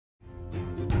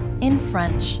In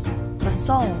French,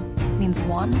 Lesoel means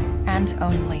one and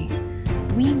only.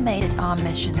 We made it our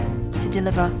mission to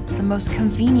deliver the most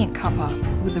convenient cuppa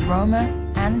with aroma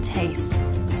and taste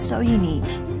so unique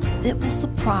it will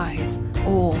surprise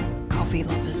all coffee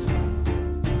lovers.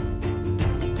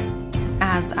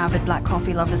 As avid black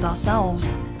coffee lovers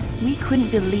ourselves, we couldn't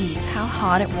believe how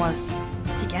hard it was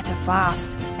to get a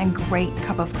fast and great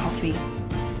cup of coffee.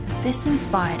 This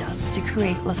inspired us to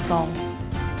create Lesoel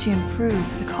to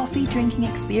improve the coffee drinking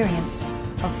experience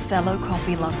of fellow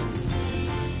coffee lovers.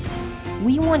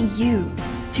 We want you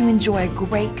to enjoy a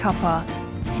great cuppa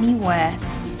anywhere,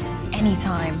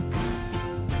 anytime.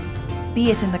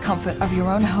 Be it in the comfort of your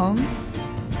own home,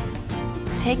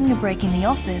 taking a break in the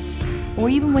office, or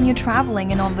even when you're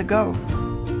traveling and on the go.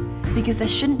 Because there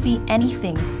shouldn't be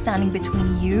anything standing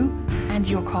between you and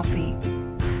your coffee.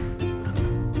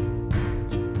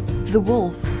 The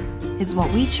wolf is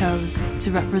what we chose to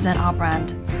represent our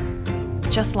brand.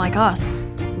 Just like us,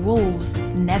 wolves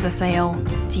never fail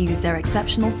to use their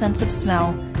exceptional sense of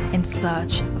smell in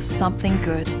search of something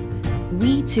good.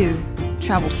 We too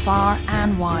traveled far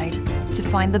and wide to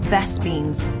find the best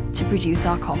beans to produce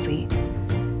our coffee.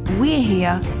 We're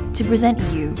here to present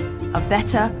you a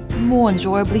better, more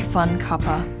enjoyably fun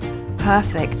cuppa,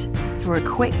 perfect for a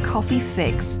quick coffee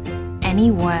fix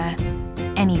anywhere,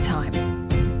 anytime.